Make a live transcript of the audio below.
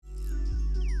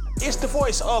It's the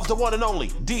voice of the one and only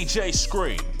DJ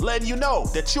Scream, letting you know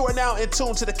that you are now in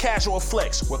tune to the Casual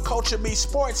Flex, where culture meets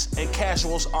sports and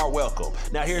casuals are welcome.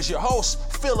 Now here's your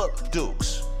host, Philip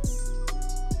Dukes.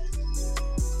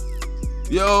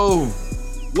 Yo,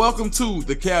 welcome to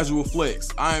the Casual Flex.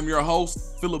 I am your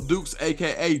host, Philip Dukes,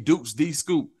 aka Dukes D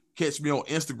Scoop. Catch me on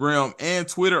Instagram and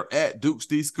Twitter at Dukes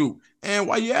D Scoop. And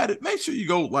while you're at it, make sure you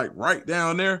go right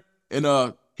down there and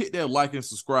hit that like and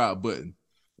subscribe button.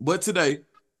 But today,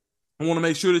 I want to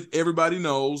make sure that everybody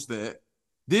knows that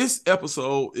this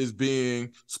episode is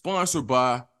being sponsored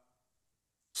by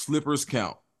Slippers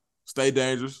Count. Stay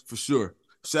dangerous for sure.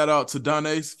 Shout out to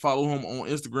Donace. Follow him on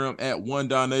Instagram at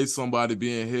OneDonace. Somebody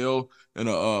being held in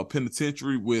a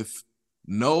penitentiary with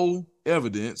no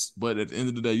evidence, but at the end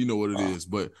of the day, you know what it is.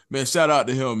 But man, shout out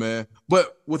to him, man.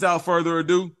 But without further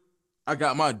ado, I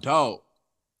got my dog,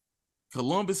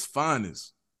 Columbus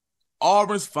finest,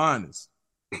 Auburn's finest,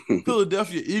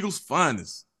 Philadelphia Eagles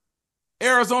finest,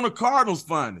 Arizona Cardinals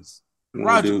finest,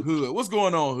 Roger Hood. What's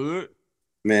going on, Hood?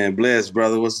 Man, bless,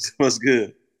 brother. What's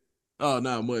good? Oh,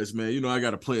 not much, man. You know, I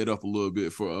got to play it up a little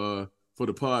bit for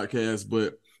the podcast,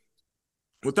 but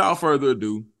without further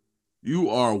ado, you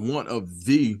are one of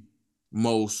the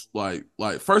most like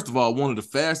first of all, one of the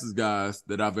fastest guys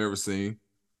that I've ever seen.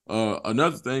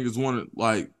 Another thing is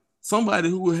somebody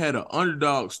who had an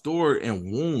underdog story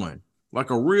and won, like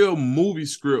a real movie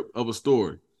script of a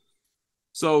story.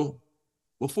 So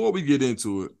before we get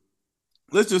into it,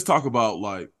 let's just talk about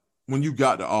when you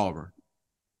got to Auburn.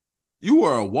 You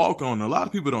were a walk-on. A lot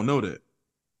of people don't know that.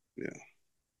 Yeah.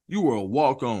 You were a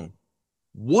walk-on.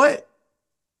 What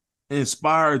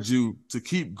inspired you to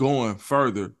keep going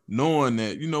further, knowing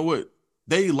that, you know what,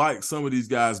 they like some of these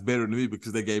guys better than me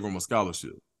because they gave them a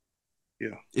scholarship?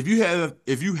 Yeah. If you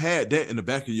had that in the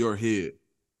back of your head,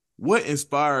 what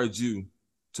inspired you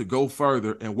to go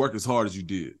further and work as hard as you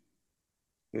did?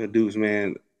 Yeah, dudes,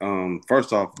 man.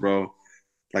 First off, bro,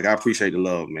 I appreciate the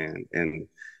love, man. And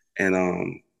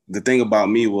the thing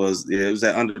about me was it was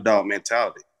that underdog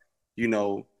mentality. You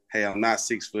know, hey, I'm not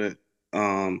 6 foot.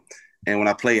 And when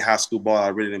I played high school ball, I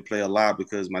really didn't play a lot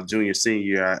because my junior, senior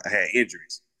year, I had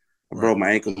injuries. I broke my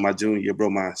ankle my junior year,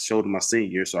 broke my shoulder my senior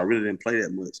year, so I really didn't play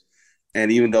that much.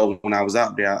 And even though when I was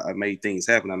out there, I made things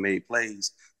happen, I made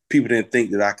plays, people didn't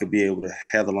think that I could be able to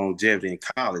have the longevity in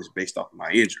college based off of my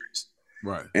injuries.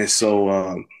 Right. And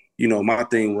so, you know, my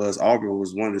thing was Auburn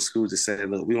was one of the schools that said,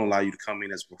 look, we don't allow you to come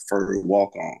in as a preferred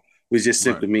walk-on, which just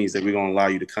simply means that we're going to allow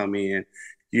you to come in,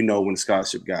 you know, when the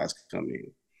scholarship guys come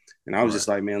in. And I was just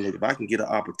like, man, look, if I can get an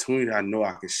opportunity, I know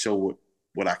I can show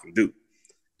what I can do.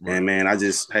 Right. And, man, I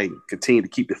just, continue to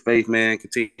keep the faith, man,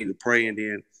 continue to pray. And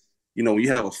then, you know, when you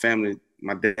have a family,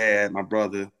 my dad, my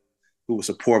brother, who would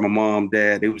support my mom,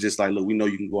 dad, they was just like, look, we know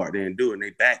you can go out there and do it. And they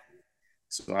backed me.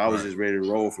 So I was just ready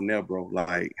to roll from there, bro.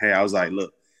 I was like,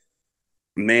 look,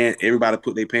 man, everybody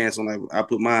put their pants on, I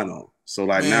put mine on. So,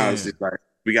 now it's just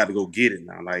we got to go get it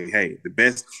now. Hey,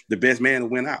 the best man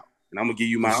went out. And I'm going to give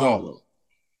you my all.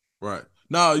 Right.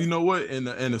 Now, you know what? And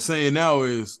the saying now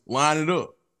is line it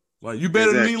up. You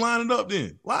better than me, line it up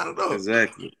then. Line it up.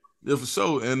 Exactly. Yeah, for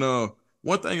sure. And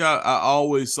one thing I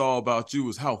always saw about you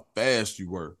was how fast you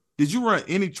were. Did you run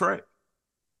any track?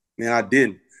 Man, I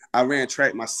didn't. I ran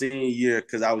track my senior year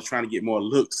because I was trying to get more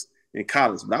looks in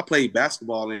college. But I played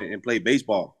basketball and played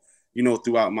baseball, you know,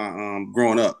 throughout my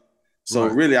growing up. So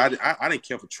really, I didn't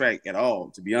care for track at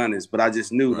all, to be honest. But I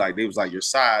just knew they was your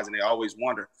size, and they always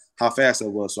wonder how fast I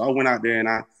was. So I went out there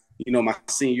and my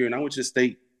senior year, and I went to the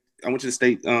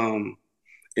state in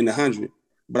the 100.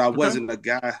 But I wasn't a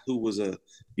guy who was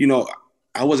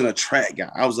I wasn't a track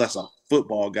guy. I was just a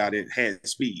football guy that had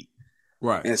speed.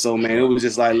 Right. And so, man, it was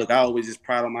just look, I always just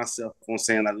pride on myself on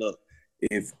saying look,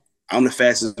 if I'm the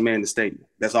fastest man in the stadium,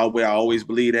 that's all where I always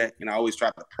believe that. And I always try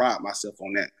to pride myself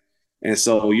on that. And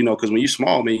so, you know, because when you're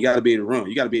small, man, you got to be able to run.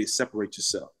 You got to be able to separate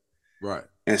yourself. Right.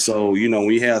 And so, you know,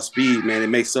 when you have speed, man, it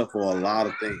makes up for a lot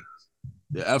of things.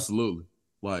 Yeah, absolutely.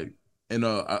 And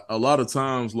a lot of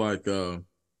times, I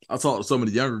talk to some of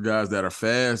the younger guys that are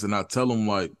fast, and I tell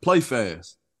them, play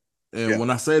fast. And when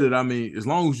I say that, I mean, as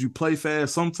long as you play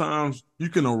fast, sometimes you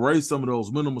can erase some of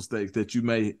those mental mistakes that you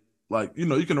made.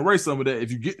 You can erase some of that if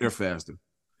you get there faster.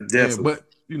 Definitely.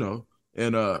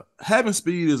 Having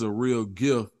speed is a real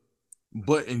gift.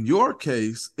 But in your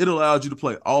case, it allows you to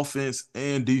play offense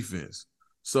and defense.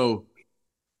 So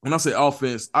when I say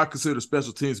offense, I consider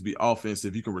special teams to be offense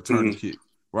if you can return the kick,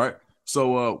 right?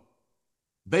 So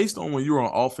based on when you were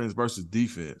on offense versus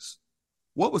defense,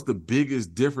 what was the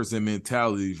biggest difference in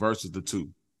mentality versus the two?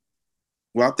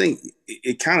 Well, I think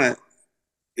it kind of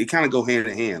it kind of go hand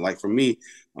in hand. Like for me,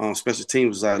 special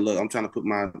teams was like, look, I'm trying to put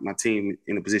my team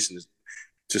in a position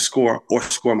to score or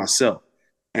score myself.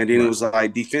 And then it was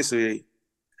like defensively,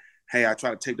 hey, I try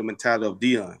to take the mentality of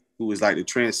Dion, who was like the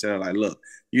trendsetter. Like, look,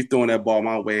 you throwing that ball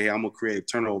my way, I'm gonna create a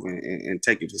turnover and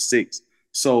take it for 6.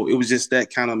 So it was just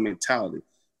that kind of mentality.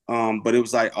 But it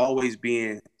was like always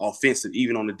being offensive,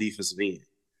 even on the defensive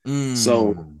end.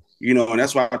 So, and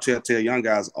that's why I tell young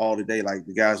guys all the day, like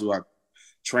the guys who I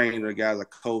train, the guys I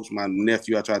coach, my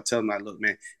nephew, I try to tell them, like, look,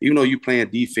 man, even though you're playing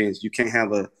defense, you can't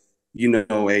have a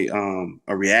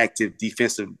reactive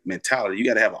defensive mentality. You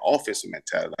got to have an offensive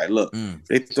mentality. Like, look,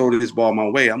 they throw this ball my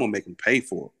way, I'm gonna make them pay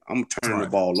for it. I'm turning the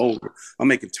ball over. I'm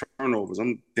making turnovers.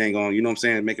 I'm dang on, you know what I'm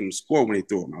saying, making them score when they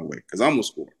throw it my way because I'm gonna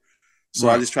score. So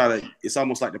I just try to. It's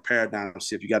almost like the paradigm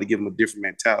shift. You got to give them a different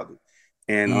mentality.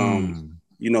 And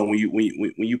when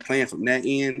you playing from that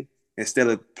end instead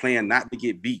of playing not to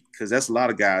get beat, because that's a lot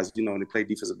of guys. When they play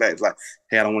defensive back, it's like,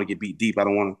 hey, I don't want to get beat deep. I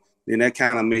don't want to. Then that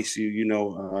kind of makes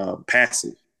you,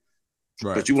 passive.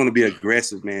 Right. But you want to be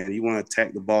aggressive, man. You want to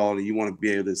attack the ball, and you want to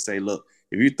be able to say, look,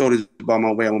 if you throw this ball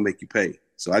my way, I'm gonna make you pay.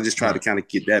 So I just try to kind of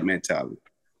get that mentality.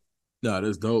 Yeah,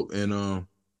 that's dope. And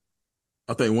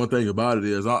I think one thing about it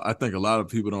is I think a lot of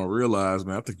people don't realize,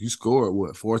 man. I think you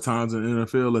scored 4 times in the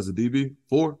NFL as a DB?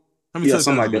 4? How many times?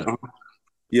 Something like that.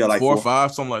 Yeah, like 4 or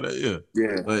 5, something like that. Yeah.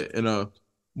 Yeah.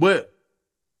 But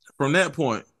from that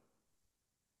point,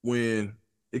 when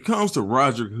it comes to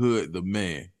Roderick Hood, the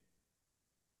man,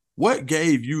 what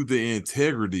gave you the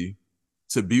integrity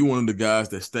to be one of the guys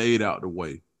that stayed out the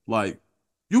way? Like,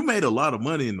 you made a lot of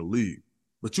money in the league,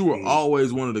 but you were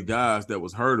always one of the guys that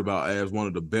was heard about as one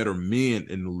of the better men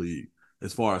in the league,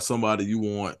 as far as somebody you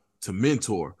want to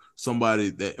mentor,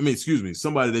 somebody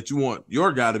that you want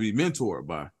your guy to be mentored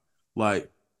by. Like,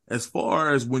 as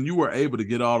far as when you were able to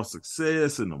get all the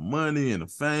success and the money and the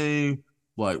fame,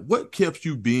 like, what kept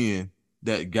you being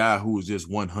that guy who was just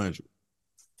 100?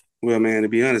 Well, man, to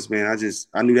be honest, man,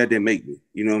 I knew that didn't make me.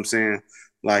 You know what I'm saying?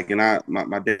 Like, and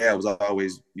my dad was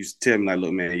always used to tell me, like,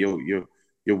 look, man, your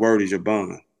word is your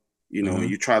bond. And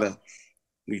you try to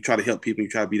help people, you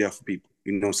try to be there for people.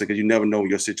 You know what I'm saying? Because you never know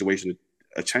your situation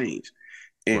will change.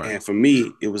 And for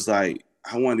me, it was like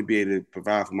I wanted to be able to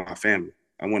provide for my family.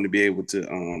 I wanted to be able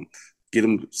to get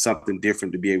them something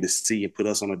different to be able to see and put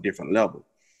us on a different level.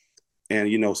 And,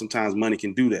 sometimes money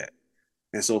can do that.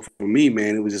 And so for me,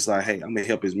 man, it was just like, hey, I'm going to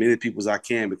help as many people as I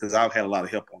can because I've had a lot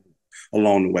of help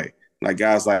along the way. Like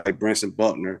guys like Brenson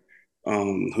Buckner,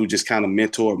 who just kind of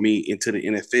mentored me into the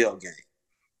NFL game,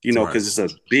 because it's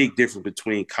a big difference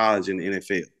between college and the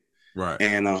NFL. Right.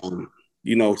 And,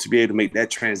 to be able to make that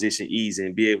transition easy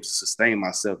and be able to sustain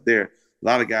myself there, a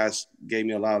lot of guys gave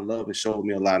me a lot of love and showed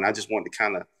me a lot. And I just wanted to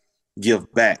kind of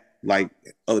give back like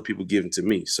other people giving to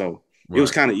me. So it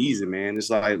was kind of easy, man. It's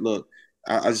like, look,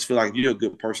 I just feel like you're a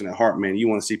good person at heart, man. You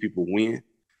want to see people win.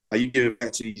 Like, you give it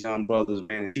back to these young brothers,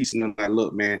 man, and teaching them, like,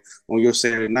 look, man, on your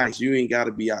Saturday nights, you ain't got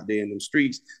to be out there in them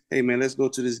streets. Hey, man, let's go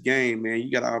to this game, man.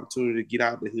 You got an opportunity to get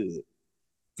out the hood.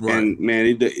 Right. And,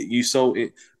 man,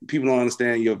 people don't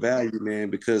understand your value, man,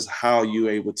 because how you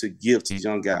able to give to these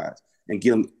young guys and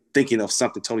get them thinking of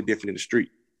something totally different in the street.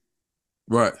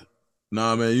 Right.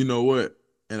 Nah, man, you know what?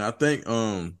 And I think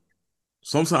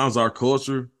sometimes our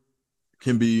culture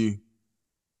can be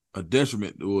a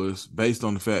detriment to us based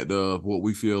on the fact of what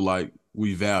we feel like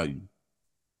we value.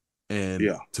 And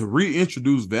to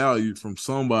reintroduce value from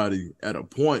somebody at a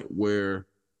point where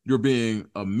you're being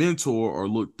a mentor or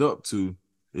looked up to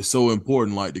is so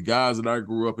important. Like the guys that I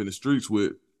grew up in the streets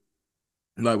with,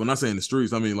 like when I say in the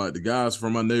streets, I mean like the guys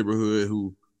from my neighborhood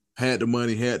who had the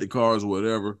money, had the cars,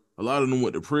 whatever. A lot of them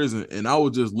went to prison, and I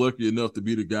was just lucky enough to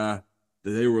be the guy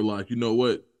that they were like, you know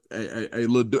what?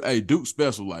 Hey, Duke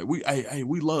special. Like we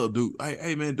love Duke.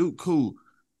 Hey, man, Duke cool.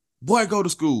 Boy, go to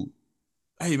school.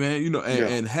 Hey, man,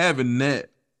 and having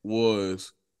that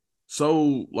was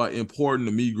so like important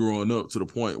to me growing up to the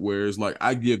point where it's like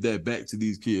I give that back to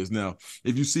these kids. Now,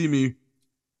 if you see me,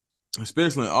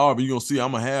 especially in Auburn, you're gonna see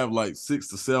I'm gonna have like 6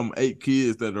 to 7, 8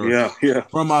 kids that are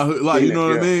from my hood, like you know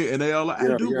what I mean? And they all like,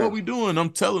 hey, Duke, what we doing?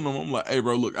 I'm telling them, I'm like, hey,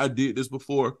 bro, look, I did this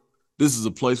before. This is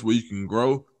a place where you can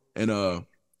grow. And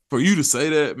for you to say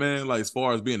that, man, like as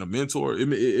far as being a mentor, it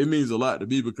means a lot to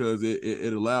me because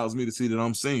it allows me to see that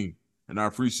I'm seen, and I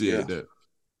appreciate that.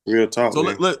 Real talk. So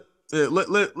man.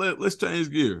 let's change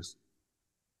gears.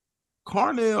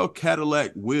 Carnell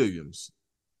Cadillac Williams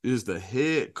is the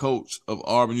head coach of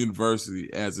Auburn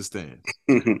University as it stands.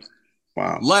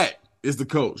 Wow. Lack is the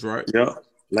coach, right? Yeah,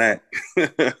 Lack.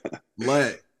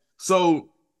 Lack. So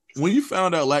when you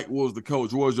found out Lack was the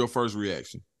coach, what was your first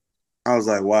reaction? I was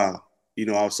like, wow.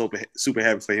 I was super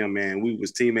happy for him, man. We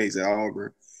was teammates at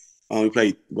Auburn. We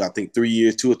played, I think,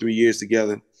 2 or 3 years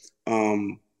together.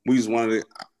 We was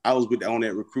I was on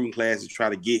that recruiting class to try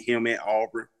to get him at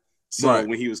Auburn. So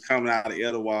when he was coming out of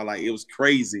Etowah, like, it was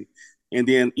crazy. And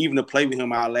then even to play with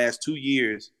him our last 2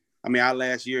 years, our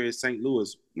last year at St.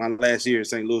 Louis, my last year at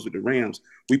St. Louis with the Rams,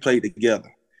 we played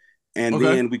together. And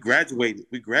then we graduated.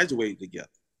 We graduated together.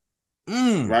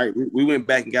 Right? We went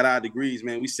back and got our degrees,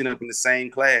 man. We sit up in the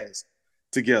same class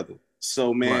together.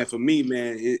 So, man, for me,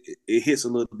 man, it hits a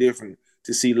little different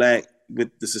to see Lack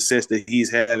with the success that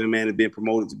he's having, man, and being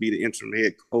promoted to be the interim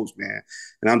head coach, man.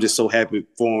 And I'm just so happy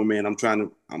for him, man.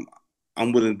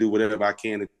 I'm willing to do whatever I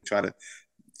can to try to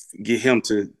get him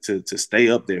to stay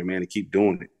up there, man, and keep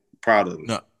doing it. Proud of him.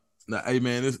 Now, hey,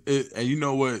 man, and you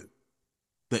know what?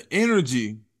 The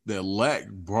energy that Lack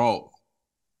brought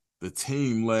the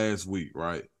team last week,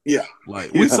 right? Yeah.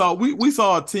 Like, we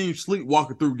saw a team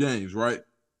sleepwalking through games, right?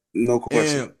 No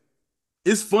question. And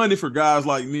it's funny for guys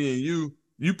like me and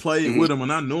you played with him,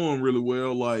 and I know him really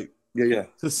well. Like,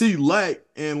 to see Lack,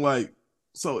 and like,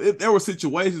 so if there were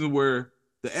situations where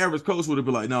the average coach would have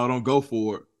been like, no, don't go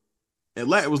for it. And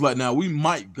Lack was like, now we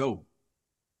might go.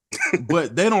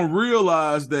 But they don't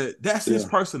realize that that's his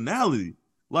personality.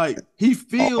 Like, he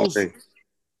feels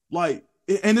like,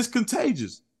 and it's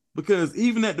contagious, because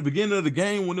even at the beginning of the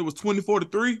game when it was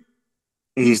 24-3,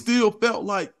 he still felt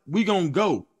like we gonna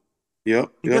go. And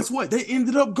guess what? They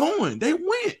ended up going. They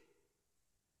went.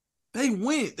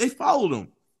 They followed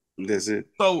him. That's it.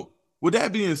 So with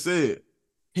that being said,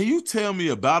 can you tell me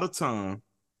about a time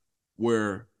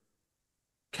where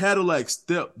Cadillac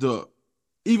stepped up,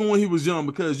 even when he was young,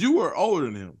 because you were older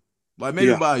than him, like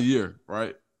maybe by a year,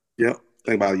 right? Yeah, I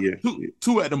think about a year.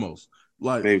 Two at the most.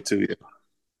 Like, maybe 2, yeah.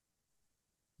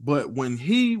 But when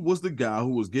he was the guy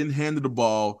who was getting handed the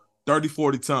ball 30,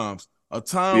 40 times, a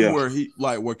time where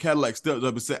Cadillac stepped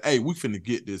up and said, hey, we finna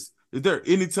get this. Is there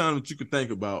any time that you could think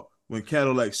about when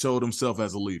Cadillac showed himself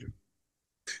as a leader?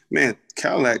 Man,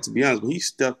 Cadillac, to be honest, when he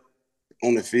stepped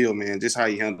on the field, man, just how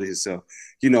he handled himself.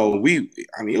 It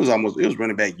was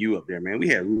running back you up there, man. We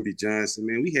had Rudy Johnson,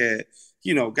 man. We had,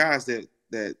 guys that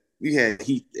we had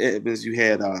Heath Evans, you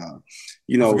had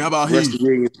Rusty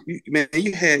Williams. Man,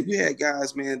 you had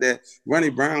guys, man, that Ronnie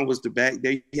Brown was the back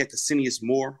there. You had Cassinius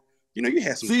Moore. You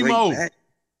had some great backs.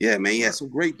 Yeah, man, you had some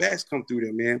great backs come through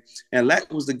there, man. And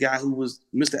Lack was the guy who was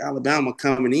Mr. Alabama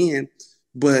coming in,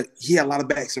 but he had a lot of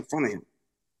backs in front of him.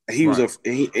 And he was a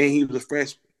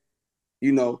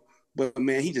freshman, But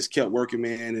man, he just kept working,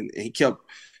 man, and he kept,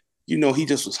 he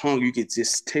just was hungry. You could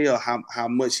just tell how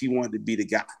much he wanted to be the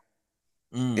guy.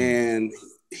 And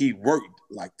he worked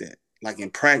like that. Like in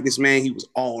practice, man, he was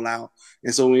all out.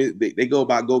 And so when they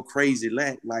go crazy,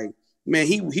 Lack, like, man,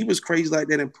 he was crazy like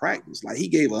that in practice. Like, he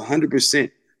gave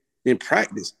 100% in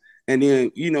practice. And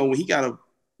then, when he got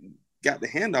the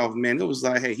handoff, man, it was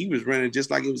like, hey, he was running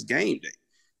just like it was game day.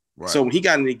 Right. So when he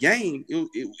got in the game,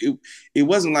 it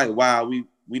wasn't like, wow, we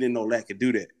didn't know Lack could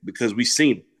do that, because we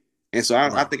seen it. And so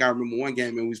I think I remember one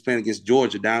game when we was playing against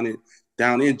Georgia down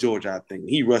in Georgia, I think.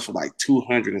 He rushed for like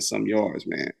 200 and some yards,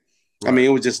 man. Right. I mean, it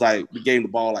was just like we gave him the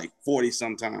ball like 40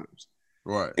 sometimes.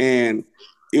 Right. And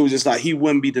it was just like he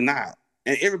wouldn't be denied.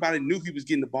 And everybody knew he was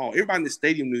getting the ball. Everybody in the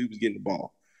stadium knew he was getting the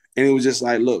ball. And it was just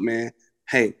like, look, man,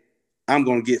 hey, I'm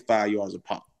going to get 5 yards a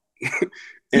pop.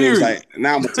 And it was like,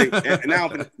 now I'm gonna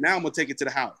take it to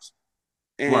the house.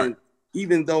 And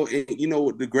even though,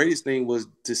 the greatest thing was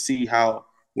to see how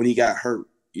when he got hurt,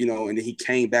 and then he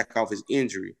came back off his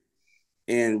injury,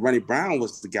 and Ronnie Brown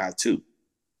was the guy too.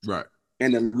 Right.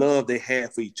 And the love they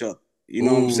had for each other. You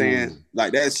know what I'm saying?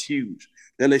 Like, that's huge.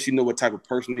 That lets you know what type of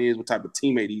person he is, what type of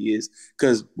teammate he is.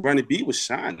 Because Ronnie B was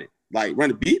shining. Like,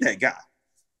 Ronnie B, that guy.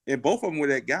 And both of them were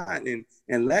that guy.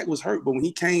 And Lack was hurt, but when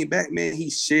he came back, man, he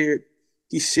shared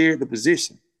the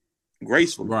position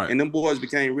gracefully. Right. And them boys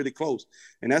became really close.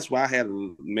 And that's why I had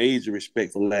a major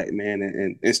respect for Lack,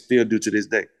 man, and still do to this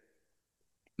day.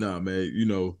 Nah,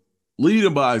 man,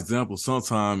 leading by example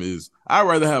sometimes is, I'd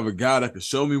rather have a guy that can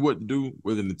show me what to do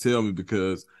rather than tell me,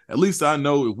 because at least I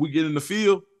know if we get in the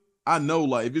field, I know,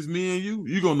 like, if it's me and you,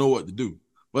 you're going to know what to do.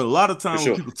 But a lot of times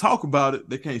when people talk about it,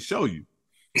 they can't show you.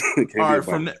 All right,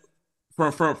 from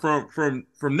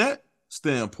that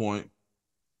standpoint,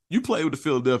 you played with the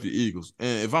Philadelphia Eagles.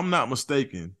 And if I'm not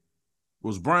mistaken,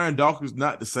 was Brian Dawkins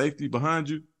not the safety behind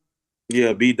you?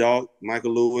 Yeah, B-Dog,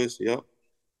 Michael Lewis, yep.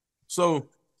 So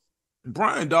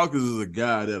Brian Dawkins is a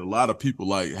guy that a lot of people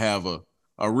like have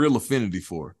a real affinity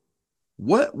for.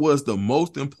 What was the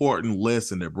most important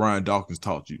lesson that Brian Dawkins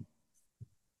taught you?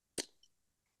 I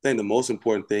think the most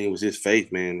important thing was his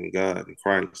faith, man, in God and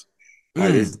Christ.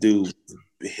 Like this dude,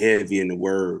 heavy in the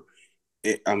word.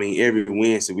 Every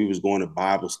Wednesday we was going to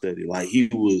Bible study. Like he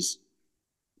was,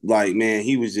 like man,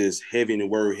 he was just heavy in the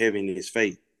word, heavy in his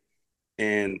faith,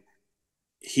 and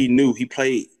he knew he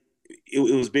played. It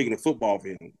was big in the football for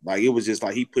him. Like it was just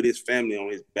like he put his family on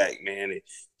his back, man. And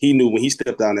he knew when he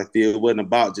stepped out on that field, it wasn't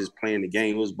about just playing the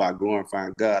game. It was about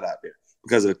glorifying God out there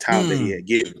because of the talent that he had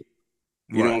given.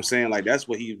 You know what I'm saying? Like that's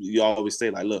what he always say.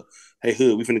 Like, look, hey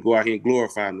Hood, we finna go out here and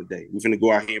glorify him today. We finna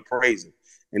go out here and praise him.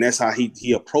 And that's how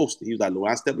he approached it. He was like, look,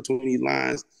 when I step between these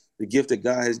lines, the gift that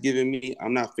God has given me,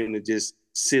 I'm not finna just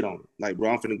sit on it. Like,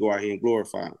 bro, I'm finna go out here and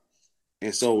glorify him.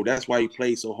 And so that's why he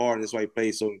played so hard, and that's why he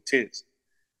played so intense.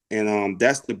 And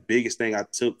that's the biggest thing I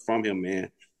took from him, man.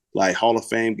 Like Hall of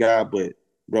Fame guy, but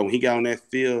bro, when he got on that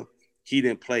field, he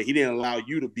didn't play. He didn't allow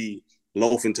you to be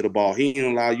loafing to the ball. He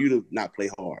didn't allow you to not play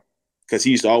hard. Because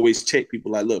he used to always check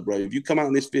people like, look, bro, if you come out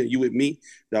on this field, you with me,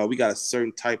 dog, we got a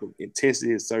certain type of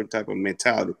intensity, a certain type of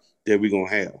mentality that we're going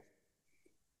to have.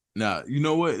 Now, you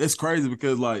know what? That's crazy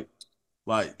because, like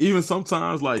even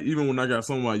sometimes, like, even when I got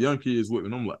some of my young kids with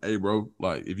me, I'm like, hey, bro,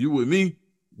 like, if you with me,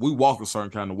 we walk a certain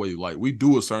kind of way. Like, we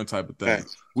do a certain type of thing.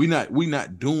 Facts. We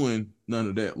not doing none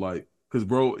of that. Like, because,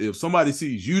 bro, if somebody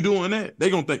sees you doing that, they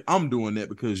going to think I'm doing that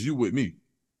because you with me.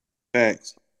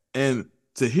 Facts. And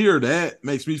to hear that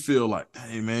makes me feel like,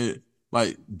 hey, man,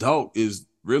 like, Doak is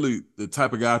really the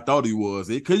type of guy I thought he was.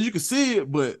 Because you can see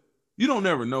it, but you don't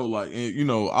never know. Like, and, you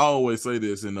know, I always say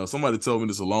this, and somebody told me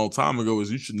this a long time ago,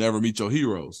 is you should never meet your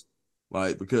heroes.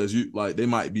 Like, because they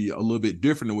might be a little bit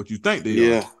different than what you think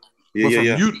they are.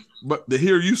 Yeah. But to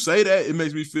hear you say that, it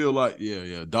makes me feel like,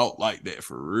 yeah, Doak like that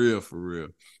for real.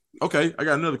 Okay, I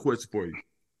got another question for you.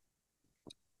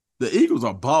 The Eagles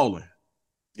are balling.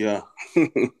 Yeah.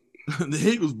 The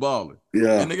Eagles balling.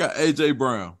 Yeah. And they got A.J.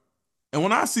 Brown. And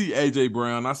when I see A.J.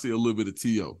 Brown, I see a little bit of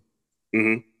T.O.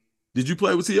 Mm-hmm. Did you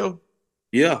play with T.O.?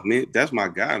 Yeah, man. That's my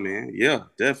guy, man. Yeah,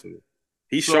 definitely.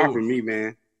 He's sharper than me,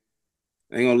 man.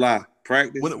 Ain't gonna lie.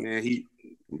 Practice, man,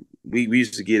 we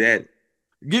used to get at it.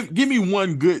 Give me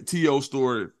one good T.O.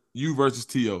 story, you versus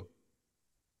T.O.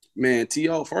 Man,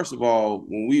 T.O., first of all,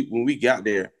 when we got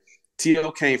there,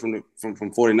 T.O. came from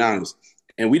 49ers,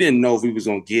 and we didn't know if we was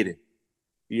gonna get it.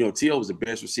 You know, T.O. was the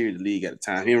best receiver in the league at the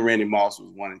time. Him and Randy Moss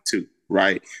was 1 and 2,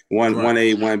 right? One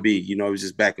A, 1B. You know, it was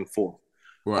just back and forth.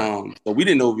 Right. So we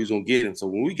didn't know if we was gonna get him. So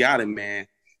when we got him, man,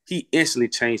 he instantly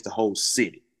changed the whole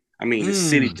city. I mean, the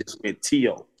city just went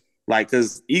T.O. Like,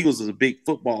 because Eagles is a big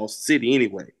football city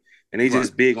anyway, and they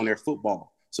just big on their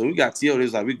football. So we got T.O. It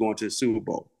was like, we're going to the Super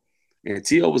Bowl. And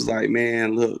T.O. was like,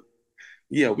 man, look,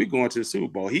 yeah, we're going to the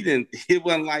Super Bowl. It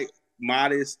wasn't like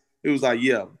modest. It was like,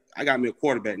 yeah, I got me a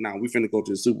quarterback now. We finna go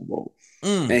to the Super Bowl.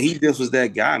 And he just was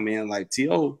that guy, man. Like,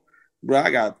 T.O., bro,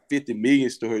 I got 50 million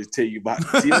stories to tell you about.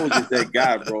 T.O. was just that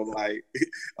guy, bro. Like,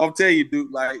 I'm telling you,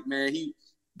 dude, like, man,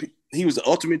 he was the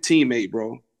ultimate teammate,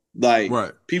 bro. Like,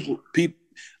 people,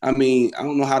 I mean, I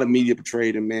don't know how the media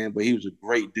portrayed him, man, but he was a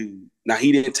great dude. Now,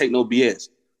 he didn't take no BS.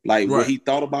 Like, what he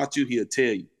thought about you, he'll tell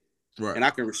you. Right. And I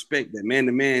can respect that. Man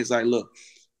to man, it's like, look,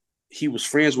 he was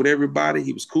friends with everybody.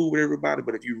 He was cool with everybody.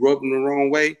 But if you rub him the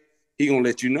wrong way, he gonna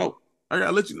let you know. I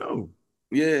gotta let you know.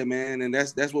 Yeah, man. And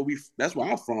that's where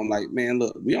I'm from. Like, man,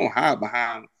 look, we don't hide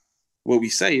behind what we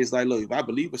say. It's like, look, if I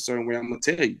believe a certain way, I'm gonna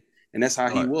tell you. And that's how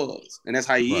he was. And that's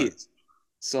how he is.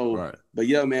 So, but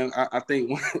yeah, man, I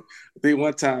think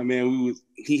one time, man,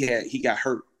 he got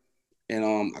hurt. And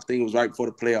I think it was right before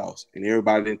the playoffs. And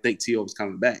everybody didn't think T.O. was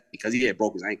coming back because he had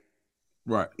broke his ankle.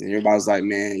 Right. And everybody's like,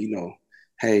 man, you know,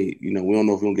 hey, you know, we don't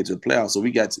know if we're gonna get to the playoffs. So we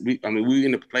were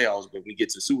in the playoffs, but when we get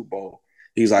to the Super Bowl,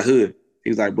 he was like, Hood. He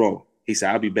was like, bro, he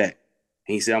said, I'll be back.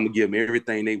 And he said, I'm gonna give them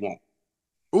everything they want.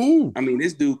 Ooh. I mean,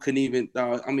 this dude couldn't even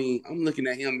I'm looking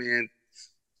at him, man,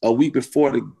 a week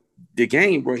before the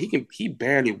game, bro. He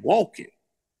barely walking.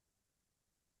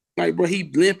 Like, bro, he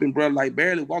limping, bro, like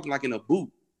barely walking, like in a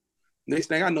boot. Next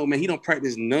thing I know, man, he don't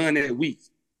practice none that week.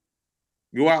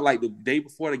 Go out like the day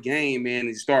before the game, man,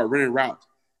 and start running routes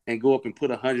and go up and put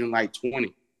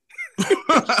 120.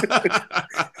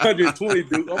 120,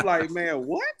 dude. I'm like, man,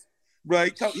 what? Bro,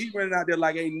 he running out there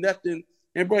like ain't nothing.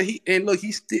 And bro, he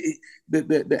still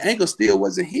the ankle still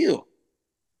wasn't healed.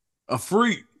 A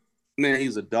freak. Man,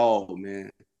 he's a dog,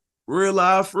 man. Real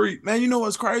live freak. Man, you know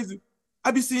what's crazy?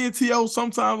 I be seeing T.O.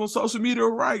 sometimes on social media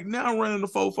right now running the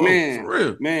 4-4. Man, for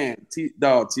real. Man,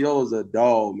 T.O. is a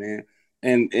dog, man.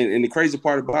 And the crazy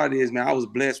part about it is, man, I was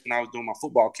blessed when I was doing my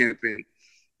football camp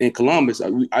in Columbus.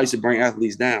 I used to bring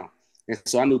athletes down. And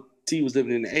so I knew T was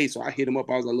living in the A, so I hit him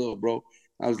up. I was like, look, bro.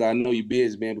 I was like, I know you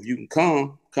busy, man, but if you can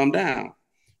come down.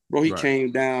 Bro, he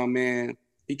came down, man.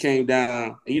 He came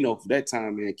down, and for that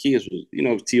time, man, kids was,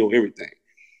 T.O. everything.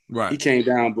 Right. He came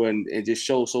down, bro, and just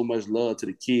showed so much love to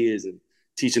the kids and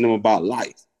teaching them about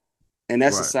life. And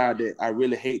that's a side that I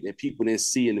really hate that people didn't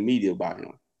see in the media about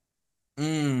him.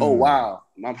 Oh, wow.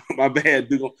 My bad,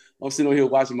 dude. I'm sitting over here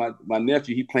watching my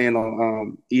nephew. He playing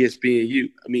on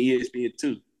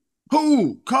ESPN2.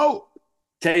 Who? Colt?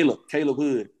 Caleb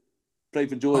Hood. Played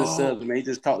for Georgia Southern, man. He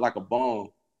just caught like a bomb.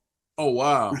 Oh,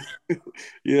 wow.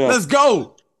 Yeah. Let's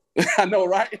go. I know,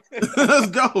 right? Let's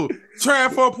go.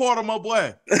 Transfer portal, my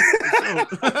boy.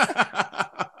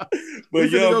 But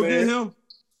yo, man. Get him.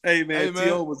 Hey, man.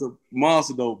 T.O. was a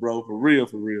monster, though, bro. For real.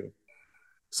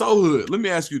 So, Hood, let me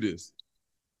ask you this.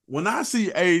 When I see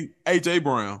A.J.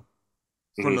 Brown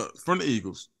from the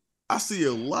Eagles, I see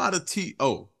a lot of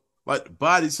T.O., like the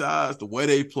body size, the way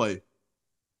they play.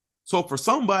 So for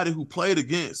somebody who played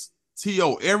against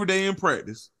T.O. every day in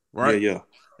practice, right? Yeah.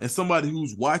 And somebody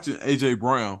who's watching A.J.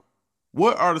 Brown,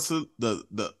 what are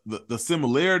the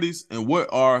similarities and what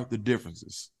are the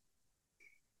differences?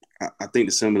 I think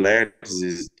the similarities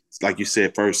is, like you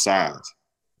said, first size.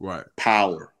 Right.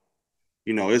 Power.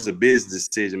 It's a business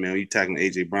decision, man, when you're tackling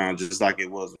A.J. Brown, just like it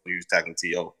was when you was tackling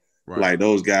T.O. Right. Like,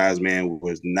 those guys, man,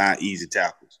 was not easy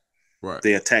tackles. Right.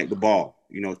 They attacked the ball.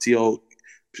 T.O.,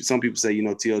 some people say,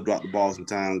 T.O. dropped the ball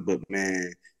sometimes, but,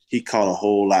 man, he caught a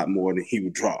whole lot more than he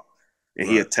would drop. And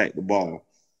he attacked the ball.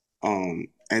 And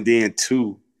then,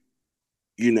 two,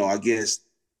 I guess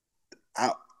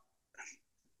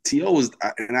T.O. was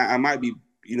 – and I might be,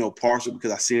 partial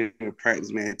because I see him in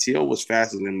practice, man. T.O. was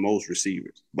faster than most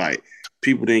receivers. Like,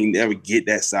 people didn't ever get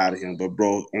that side of him. But,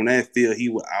 bro, on that field, he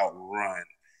would outrun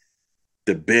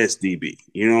the best DB.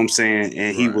 You know what I'm saying?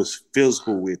 And he was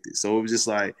physical with it. So it was just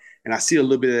like – and I see a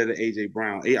little bit of the A.J.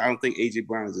 Brown. I don't think A.J.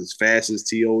 Brown is as fast as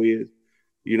T.O. is,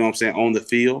 you know what I'm saying, on the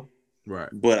field. Right.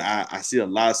 But I see a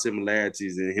lot of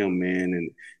similarities in him, man.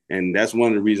 And that's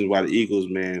one of the reasons why the Eagles,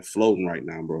 man, floating right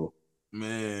now, bro.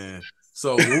 Man.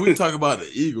 So when we talk about the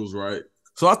Eagles, right?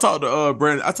 So I talked to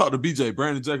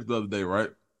Brandon Jacobs the other day, right?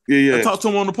 Yeah. I talked to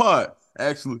him on the pod,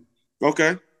 actually.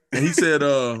 Okay. And he said,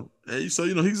 he's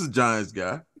a Giants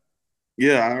guy.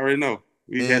 Yeah, I already know.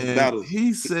 We had the battle.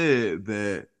 He said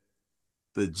that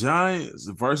the Giants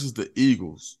versus the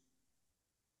Eagles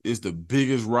is the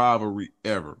biggest rivalry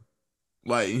ever.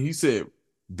 Like, he said,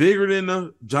 bigger than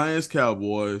the Giants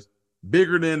Cowboys,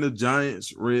 bigger than the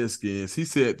Giants Redskins. He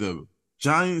said the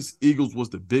Giants Eagles was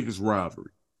the biggest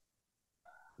rivalry.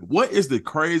 What is the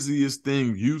craziest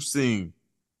thing you've seen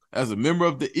as a member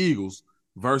of the Eagles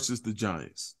versus the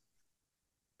Giants?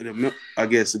 I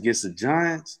guess against the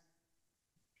Giants,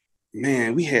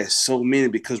 man, we had so many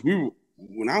because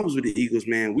when I was with the Eagles,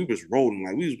 man, we was rolling.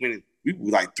 Like, we was winning. We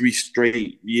were like 3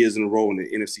 straight years in a row in the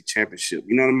NFC Championship.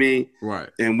 You know what I mean? Right.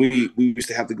 And we used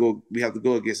to have to go. We have to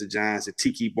go against the Giants and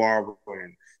Tiki Barber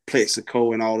and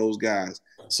Plexico and all those guys.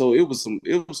 So it was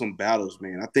some battles,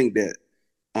 man. I think that,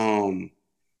 I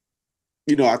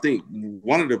think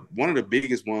one of the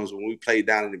biggest ones when we played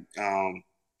down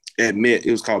at Met.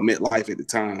 It was called MetLife at the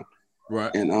time.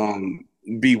 Right. And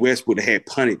B. Westwood had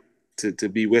punted to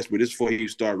B. Westwood. This is before he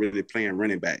started really playing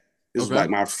running back. This was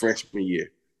like my freshman year.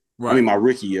 Right. I mean, my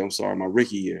rookie year. I'm sorry, my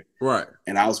rookie year. Right.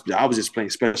 And I was just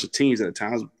playing special teams at the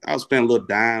time. I was playing a little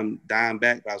dime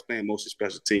back, but I was playing mostly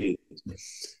special teams.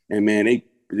 And man,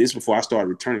 this before I started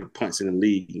returning punts in the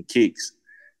league and kicks.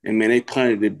 And man, they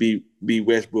punted to B.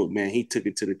 Westbrook. Man, he took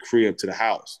it to the crib, to the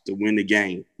house to win the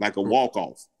game like a walk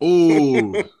off.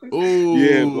 Ooh, ooh.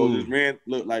 Yeah, bro. Just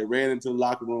ran into the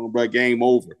locker room, bro. Game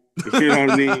over. You know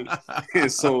what I mean?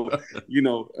 And so,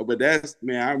 but that's,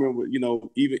 man, I remember,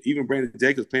 even Brandon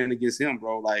Jacobs playing against him,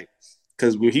 bro, like,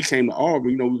 because when he came to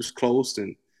Auburn, we was close.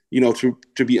 And,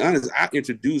 to be honest, I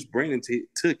introduced Brandon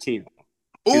to Kim.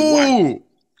 Ooh,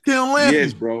 Kim Lampy.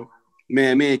 Yes, bro.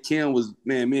 Man, me and Kim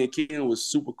was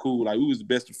super cool. Like, we was the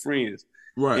best of friends.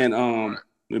 Right. And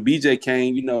when BJ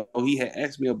came, he had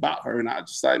asked me about her, and I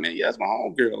was just like, man, yeah, that's my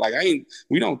home girl. Like,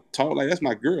 we don't talk, like, that's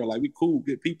my girl. Like, we cool,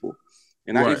 good people.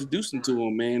 And I introduced them to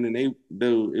them, man, and it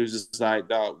was just like,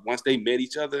 dog, once they met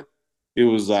each other, it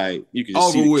was like, you could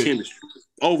just see the chemistry.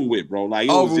 Over with, bro. Like,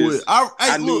 it was just,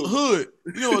 I look, Hood,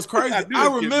 what's crazy? I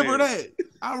remember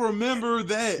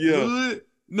that. Yeah. Hood.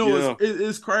 No,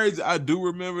 it's crazy. I do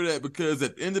remember that because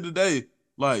at the end of the day,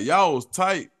 like, y'all was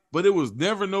tight, but it was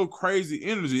never no crazy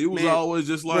energy. It was always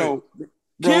just like,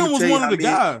 Kim was one of the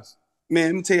guys. Man,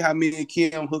 let me tell you how me and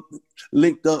Kim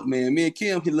linked up, man. Me and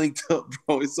Kim linked up,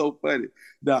 bro. It's so funny.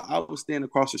 I was standing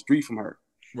across the street from her.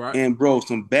 Right. And, bro,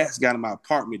 some bats got in my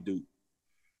apartment, dude.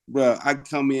 Bro, I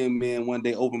come in, man, one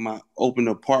day, open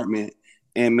the apartment,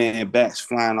 and, man, bats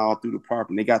flying all through the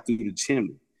apartment. They got through the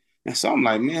chimney. And so I'm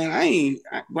like, man, I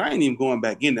ain't even going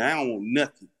back in there. I don't want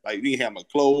nothing. Like, they have my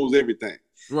clothes, everything.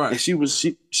 Right. And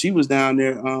she was down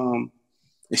there, and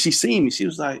she seen me.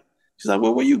 She's like,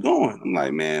 well, where you going? I'm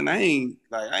like, man, I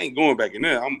ain't going back in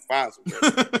there. I'm fine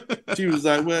somewhere. She was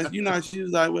like, well, she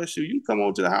was like, well, shoot, you come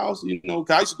over to the house, cause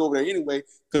I used to go over there anyway,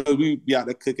 because we be out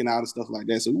there cooking out and stuff like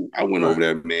that. So I went over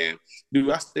there, man. Dude,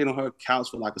 I stayed on her couch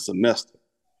for like a semester.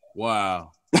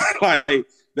 Wow. Like,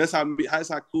 that's how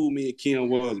cool me and Kim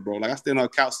was, bro. Like, I stayed on her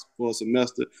couch for a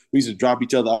semester. We used to drop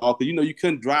each other off, because you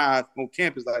couldn't drive on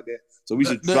campus like that. So we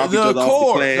should drop each other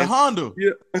off the class. The Honda.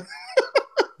 Yeah.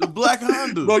 The black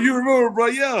Honda. Bro, you remember, bro?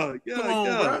 Yeah. Come on,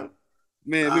 bro.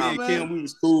 Man, me and Kim, we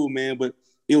was cool, man. But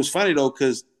it was funny though,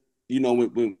 because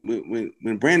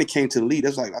when Brandon came to the league, that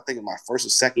was like, I think, my first or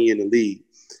second year in the league,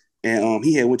 and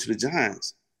he had went to the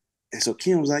Giants. And so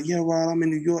Kim was like, yeah, Rod, I'm in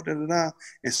New York, da da da.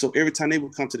 And so every time they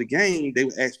would come to the game, they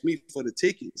would ask me for the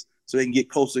tickets so they can get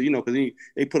closer, because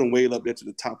they put them way up there to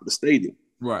the top of the stadium.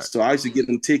 Right. So I used to get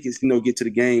them tickets, get to the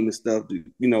game and stuff,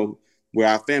 where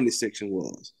our family section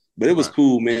was. But it was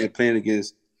cool, man, playing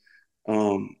against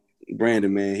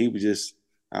Brandon, man.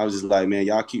 I was just like, man,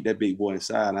 y'all keep that big boy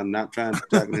inside. I'm not trying to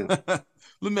tackle him.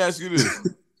 Let me ask you this.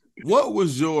 What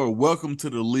was your welcome to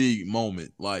the league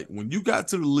moment? Like, when you got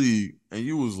to the league and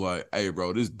you was like, hey,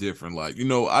 bro, this is different. Like,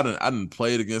 I done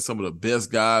played against some of the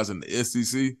best guys in the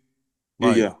SEC.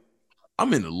 Like, yeah.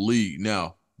 I'm in the league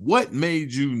now. What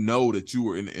made you know that you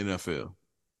were in the NFL?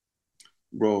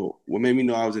 Bro, what made me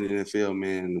know I was in the NFL,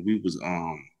 man, we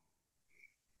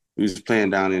was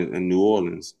playing down in New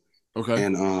Orleans. Okay.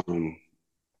 And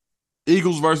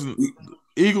Eagles versus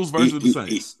the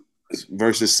Saints.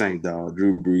 Versus Saints, dog.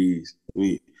 Drew Brees.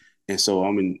 And so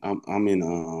I'm in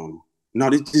no,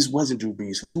 this wasn't Drew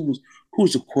Brees. Who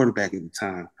was the quarterback at the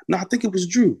time? No, I think it was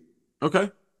Drew. Okay.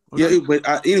 Yeah,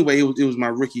 but anyway, it was my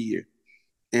rookie year.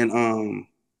 And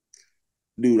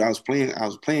dude, I was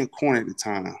playing corner at the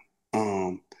time.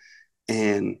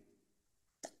 And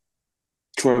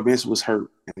Troy Benson was hurt,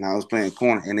 and I was playing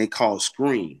corner, and they called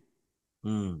screen.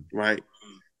 Right?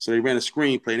 So they ran a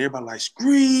screen play, and everybody like,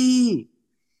 screen.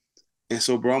 And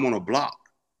so, bro, I'm on a block,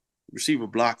 receiver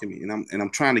blocking me, and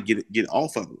I'm trying to get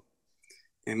off of him.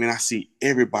 And man, I see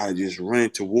everybody just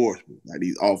running towards me, like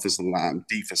these offensive linemen,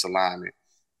 defensive linemen,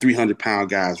 300-pound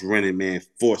guys running, man,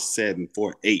 4'7",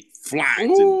 4'8",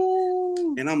 flying to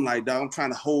me. And I'm like, dog, I'm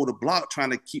trying to hold the block,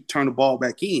 trying to turn the ball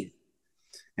back in.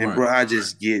 And bro, I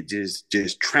just get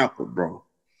just trampled, bro.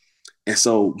 And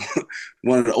so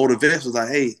one of the older vets was like,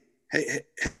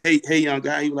 hey, young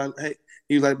guy.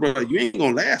 He was like, bro, you ain't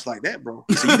gonna last like that, bro.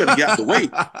 So you better get out the way.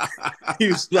 he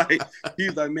was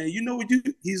like, man, you know what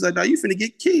he's like, no, you finna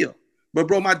get killed. But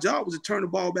bro, my job was to turn the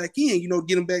ball back in,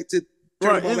 get him back to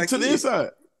the inside.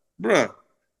 Bro,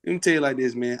 let me tell you like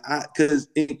this, man. Because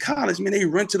in college, man, they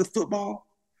run to the football,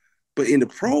 but in the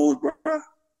pros, bro,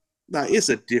 like, it's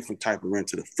a different type of run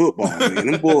to the football, man.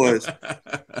 Them boys,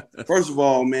 first of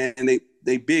all, man,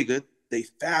 they bigger, they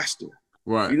faster.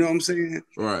 Right. You know what I'm saying?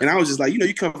 Right. And I was just like,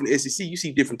 you come from the SEC, you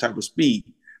see different type of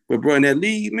speed. But bro, in that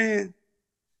league, man,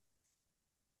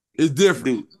 it's different.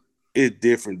 Dude, it's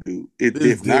different, dude. It's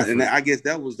different. And I guess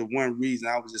that was the one reason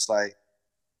I was just like,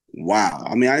 wow.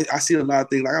 I mean, I see a lot of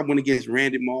things. Like, I went against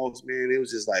Randy Moss, man. It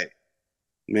was just like,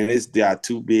 man, this guy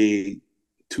too big,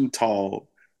 too tall,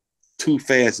 too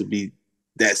fast to be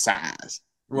that size.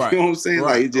 Right. You know what I'm saying?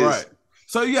 Right. Like, right.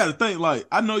 So you got to think, like,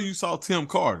 I know you saw Tim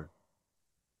Carter.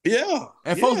 Yeah.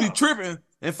 And folks be tripping,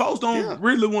 and folks don't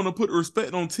really want to put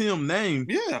respect on Tim's name.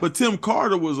 Yeah. But Tim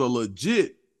Carter was a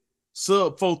legit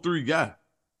sub 4.3 guy.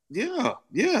 Yeah.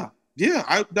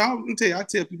 I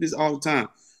tell people this all the time.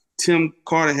 Tim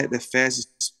Carter had the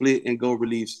fastest split and go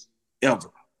release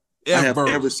ever. I have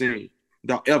ever seen.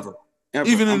 Ever.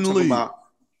 Even in the league. I'm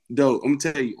gonna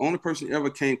tell you, only person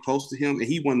ever came close to him, and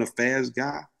he wasn't a fast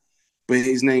guy, but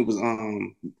his name was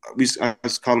I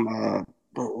just call him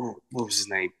what was his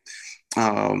name?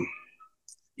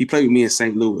 He played with me in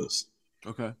St. Louis.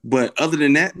 Okay. But other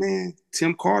than that, man,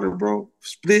 Tim Carter, bro,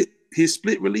 his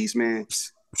split release, man.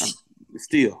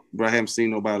 Still, bro, I haven't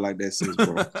seen nobody like that since,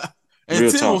 bro.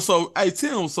 And Tim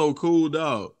was so cool,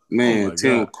 dog. Man,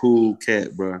 Tim, cool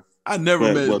cat, bro. I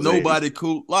never met nobody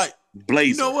cool. Like, Blazer.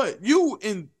 You know what?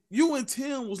 You and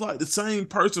Tim was like the same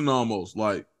person almost.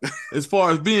 Like, as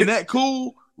far as being that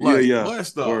cool. Like,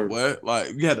 blessed up, boy.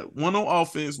 Like, you had one on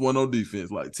offense, one on defense.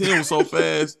 Like, Tim was so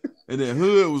fast, and then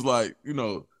Hood was like,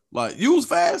 like, you was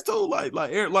fast too. Like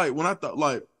when I thought,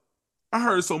 like, I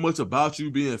heard so much about you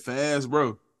being fast,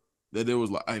 bro, that it was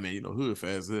like, hey man, Hood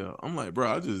fast as hell. I'm like, bro,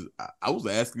 I was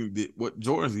asking what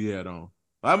Jordans he had on.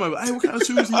 I might be like, hey, what kind of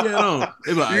shoes he had on?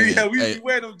 They be like, hey, Yeah, we hey,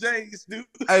 wear them J's, dude.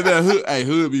 hey man,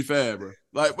 hood be fat, bro.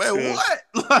 Like, man, Yeah.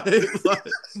 what?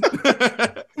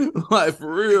 Like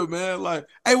for real, man. Like,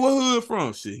 hey, what hood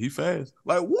from? Shit, he fast.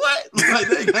 Like, what? Like,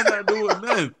 they got not doing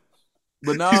nothing.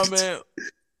 But nah, man.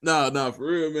 Nah, for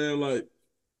real, man. Like,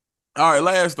 all right,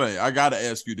 last thing. I gotta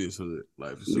ask you this, Hood.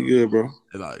 Like, for sure. You good, bro?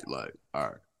 Like, all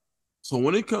right. So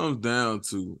when it comes down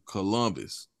to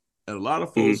Columbus, and a lot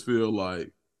of folks feel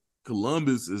like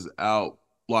Columbus is out,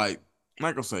 like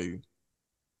I say,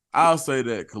 I'll say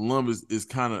that Columbus is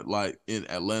kind of like in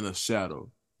Atlanta's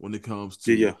shadow when it comes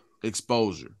to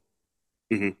exposure.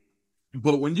 Mm-hmm.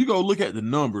 But when you go look at the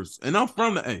numbers, and I'm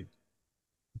from the A,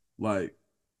 like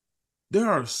there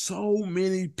are so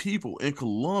many people in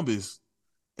Columbus,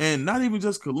 and not even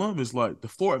just Columbus, like the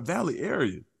Fort Valley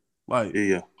area, like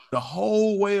the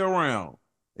whole way around.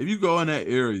 If you go in that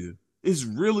area, it's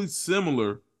really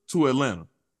similar to Atlanta.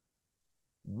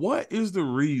 What is the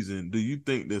reason do you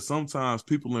think that sometimes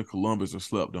people in Columbus are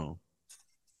slept on?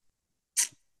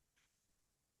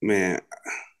 Man,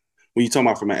 when you talking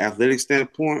about from an athletic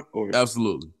standpoint, or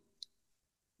absolutely,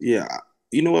 yeah,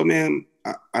 you know what, man,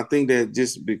 I think that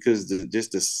just because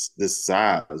the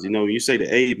size, you know, when you say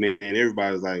the age, man,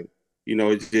 everybody's like, you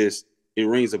know, it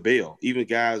rings a bell. Even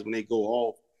guys when they go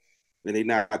off and they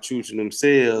not true to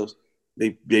themselves,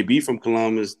 they be from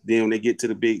Columbus. Then when they get to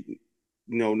the big,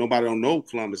 you know, nobody don't know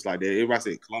Columbus like that. Everybody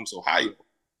say Columbus, Ohio.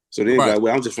 So then like,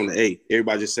 well, I'm just from the A.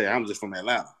 Everybody just say I'm just from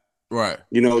Atlanta. Right.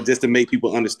 You know, just to make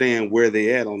people understand where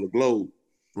they at on the globe.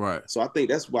 Right. So I think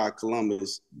that's why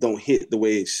Columbus don't hit the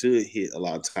way it should hit a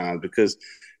lot of times, because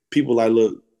people like,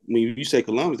 look, when you say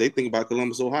Columbus, they think about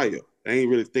Columbus, Ohio. They ain't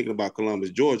really thinking about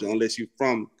Columbus, Georgia, unless you're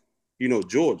from, you know,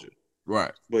 Georgia.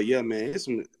 Right. But yeah, man, it's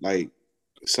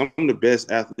some of the best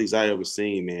athletes I ever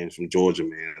seen, man, from Georgia,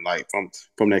 man. Like from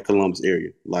that Columbus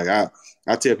area. Like I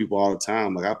tell people all the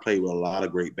time, like I played with a lot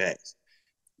of great backs.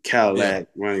 Cadillac,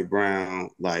 Ronnie Brown,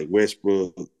 like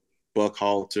Westbrook, Buck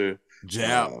Halter,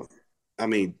 Jap. I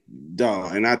mean,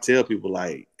 dog. And I tell people,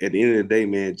 like, at the end of the day,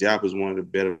 man, Jap is one of the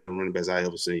better running backs I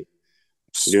ever seen.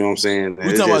 You know what I'm saying?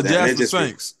 We talking about Jasper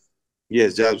Saints.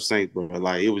 Yes, Jasper Saints, bro.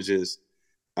 Like, it was just,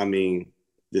 I mean,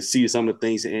 to see some of the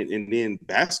things, and then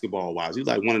basketball-wise, he was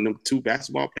like one of them 2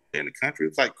 basketball players in the country. It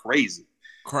was like crazy.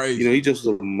 You know, he just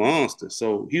was a monster.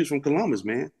 So he was from Columbus,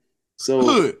 man. So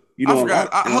Hood. You know, I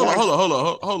forgot.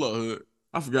 Hold on, Hood.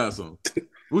 I forgot something.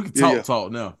 We can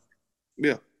talk now.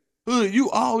 Yeah. Hood, you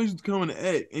always come in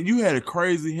the act, and you had a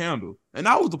crazy handle. And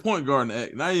I was the point guard in the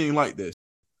act, and I ain't like that.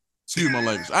 Excuse my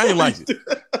language. I ain't like it.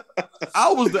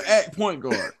 I was the act point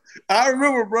guard. I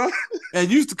remember, bro.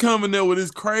 And used to come in there with this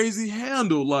crazy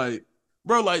handle, like,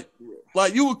 bro, like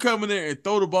you would come in there and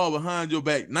throw the ball behind your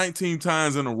back 19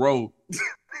 times in a row,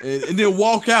 and then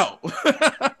walk out.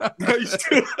 I used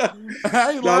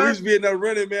to be in there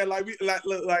running, man, like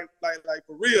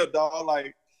for real, dog.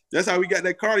 Like that's how we got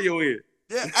that cardio in.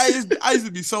 Yeah, I used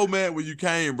to be so mad when you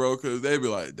came, bro, because they'd be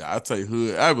like, I'll take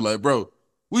Hood. I'd be like, bro,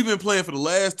 we've been playing for the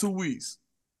last 2 weeks.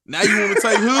 Now you want to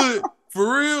take Hood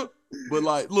for real? But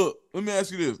like, look, let me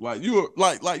ask you this: like, you're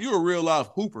a real life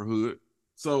hooper, Hood.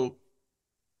 So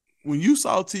when you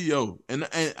saw T.O. and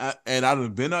I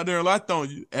done been out there a lot on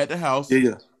you at the house,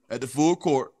 at the full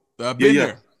court. I've been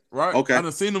there, right? Okay, I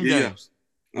done seen them games,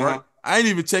 right? I ain't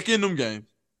even check in them games.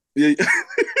 Yeah.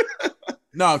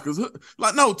 No, because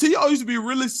T.O. used to be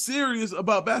really serious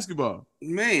about basketball.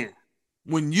 Man.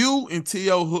 When you and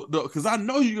T.O. hooked up, because I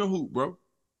know you can hoop, bro.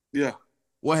 Yeah.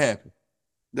 What happened?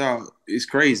 Dog, it's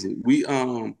crazy. We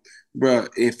bro,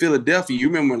 in Philadelphia, you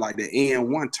remember like the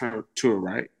N1 tour,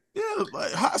 right? Yeah,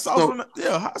 like hot sauce.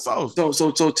 Hot sauce.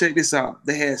 So check this out.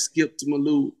 They had Skip to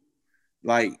Malou,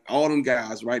 like all them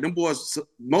guys, right? Them boys,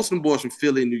 most of them boys from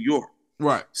Philly, New York.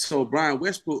 Right. So Brian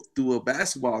Westbrook threw a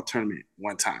basketball tournament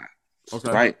one time.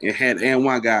 Okay. Right? And had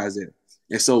N1 guys there.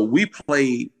 And so we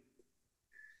played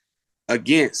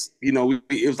against, you know,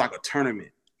 it was like a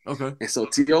tournament. Okay. And so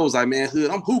T.O. was like, man, Hood,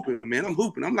 I'm hooping, man. I'm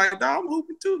hooping. I'm like, dog, I'm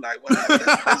hooping too. Like, whatever.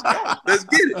 Let's go. Let's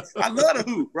get it. I love the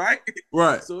hoop, right?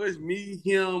 Right. So it's me,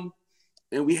 him,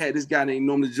 and we had this guy named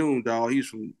Norman June, dog. He's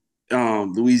from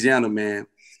Louisiana, man.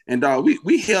 And dog,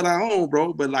 we held our own,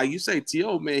 bro. But like you say,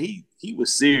 T.O., man, he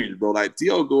was serious, bro. Like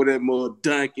T.O. go there more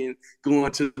dunking,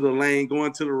 going to the lane,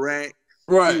 going to the rack.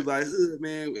 Right. He was like,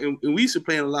 man, and we used to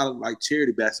play in a lot of like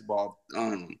charity basketball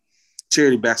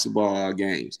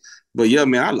games. But yeah,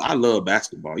 man, I love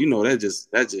basketball. You know, that just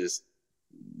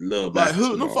love like basketball.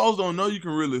 Hood, no folks don't know you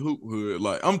can really hoop, Hood.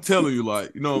 Like I'm telling you,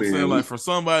 like, you know what I'm saying? Like for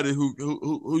somebody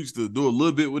who used to do a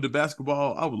little bit with the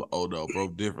basketball, I was like, oh no, bro,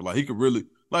 different. Like he could really,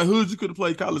 like Hood, you could have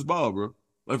played college ball, bro.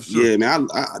 Like for sure. Yeah, man.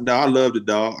 I love the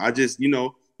dog. I just, you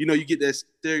get that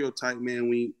stereotype, man.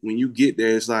 When you get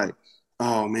there, it's like,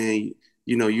 oh man,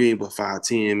 you ain't but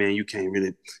 5'10", man.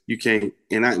 You can't.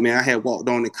 And I had walked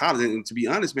on in college, and to be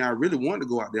honest, man, I really wanted to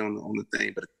go out there on the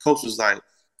thing, but the coach was like,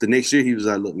 the next year he was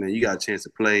like, look, man, you got a chance to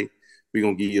play. We're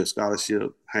gonna give you a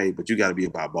scholarship. Hey, but you got to be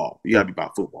about ball. You got to be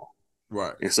about football.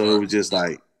 Right. And so it was just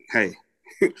like, hey.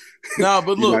 Nah,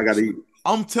 but look,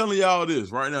 I'm telling y'all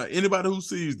this right now. Anybody who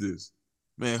sees this,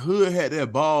 man, Hood had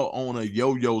that ball on a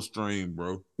yo-yo string,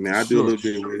 bro. Man, I do a little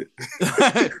bit with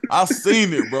it. I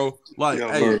seen it, bro. Like,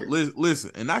 hey,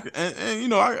 listen, and I can,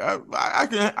 and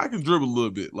I can dribble a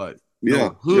little bit. Like,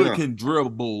 Hood can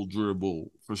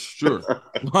dribble for sure.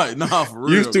 Like, nah, for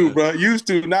real. Used to, man. Bro. Used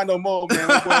to, not no more, man.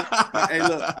 Hey,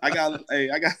 look, I got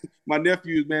my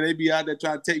nephews, man. They be out there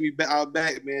trying to take me out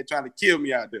back, man, trying to kill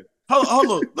me out there. Hold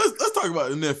on. Let's talk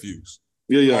about the nephews.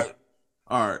 Yeah.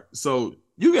 All right. So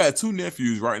you got two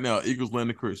nephews right now, Eagles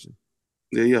Landing Christian.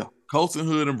 Yeah. Colton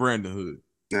Hood and Brandon Hood.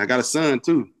 And I got a son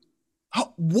too.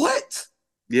 What?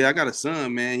 Yeah, I got a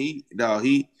son, man.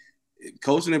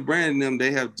 Colton and Brandon, them,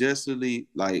 they have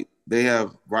they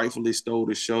have rightfully stole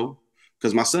the show.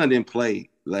 Because my son didn't play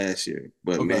last year,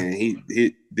 but man,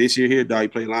 he this year here, dog, he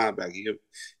played linebacker. He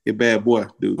a bad boy,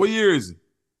 dude. What year is he?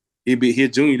 He a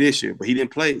junior this year, but he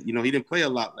didn't play. He didn't play a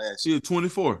lot last year. He a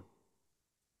 24.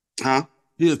 Huh?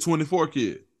 He a 24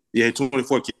 kid. Yeah,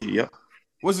 24 kid. Yep.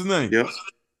 What's his name? Yep.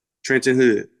 Trenton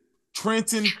Hood.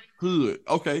 Trenton Hood.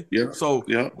 Okay. Yeah. So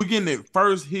we're getting it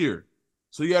first here.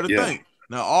 So you got to think.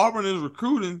 Now Auburn is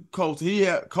recruiting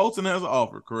Colton. Colton has an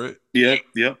offer, correct? Yep.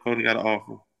 Colton got an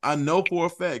offer. I know for a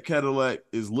fact Cadillac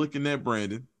is looking at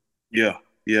Brandon. Yeah.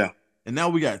 And now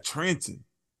we got Trenton.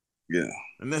 Yeah.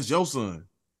 And that's your son.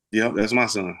 Yeah, that's my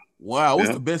son. Wow. What's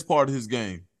the best part of his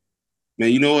game?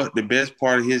 Man, you know what? The best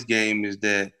part of his game is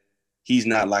that he's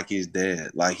not like his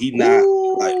dad. Like, he's not,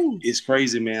 like, it's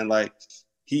crazy, man. Like,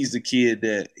 he's the kid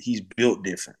that he's built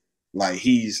different. Like,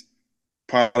 he's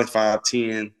probably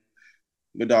 5'10",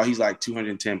 but dog, he's like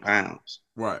 210 pounds.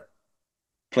 Right.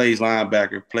 Plays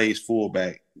linebacker, plays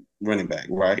fullback, running back,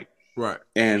 right? Right.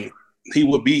 And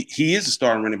he is a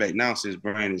starting running back now since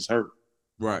Brandon's hurt.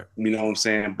 Right. You know what I'm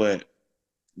saying? But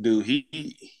dude,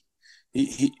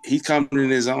 he's coming in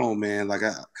his own, man. Like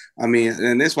I mean,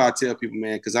 and that's why I tell people,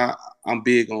 man, because I'm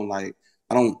big on, like,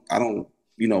 I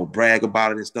don't brag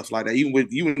about it and stuff like that. You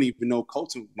wouldn't even know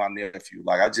Colton, my nephew.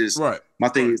 Like, I just my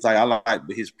thing is, like, I like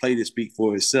his play to speak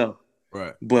for itself.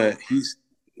 Right. But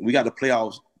we got the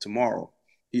playoffs tomorrow.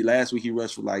 Last week he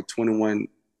rushed for like 21.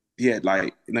 He had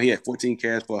he had 14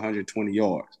 carries for 120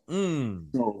 yards.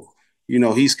 So,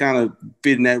 he's kind of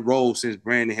fitting that role since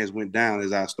Brandon has went down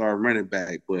as our star running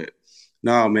back. But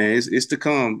no, man, it's to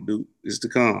come, dude. It's to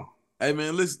come. Hey,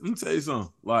 man, listen, let me tell you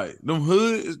something. Like, them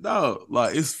Hood is, dog,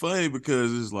 like, it's funny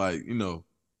because it's like,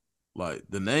 like,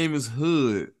 the name is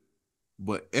Hood,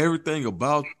 but everything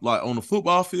about, like, on the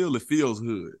football field, it feels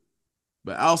Hood.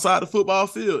 But outside the football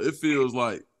field, it feels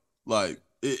like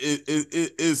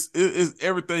it's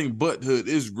everything but Hood.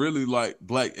 It's really like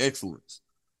black excellence.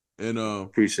 And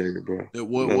appreciate it, bro.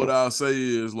 What I'll say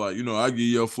is, like, I give you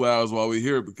your flowers while we're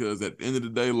here, because at the end of the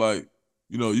day, like,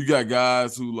 you got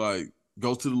guys who, like,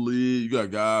 go to the league. You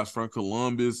got guys from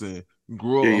Columbus and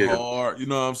grow hard. You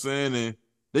know what I'm saying? And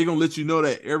they gonna let you know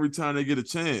that every time they get a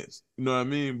chance. You know what I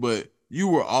mean? But you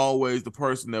were always the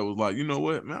person that was like, you know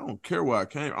what, man, I don't care where I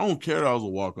came. I don't care that I was a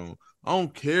walk-on. I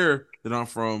don't care that I'm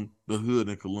from the hood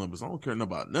in Columbus. I don't care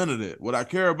about none of that. What I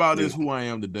care about is who I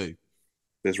am today.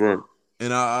 That's right.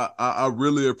 And I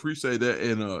really appreciate that.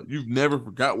 And you've never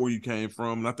forgot where you came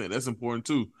from. And I think that's important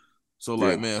too. So,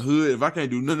 like, man, Hood, if I can't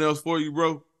do nothing else for you,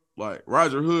 bro, like,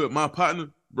 Roger Hood, my partner,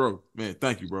 bro, man,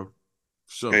 thank you, bro.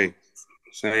 Sure. Hey,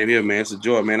 same here, man. It's a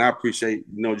joy, man. I appreciate,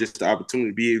 just the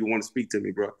opportunity to be able to want to speak to me,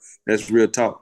 bro. That's real talk.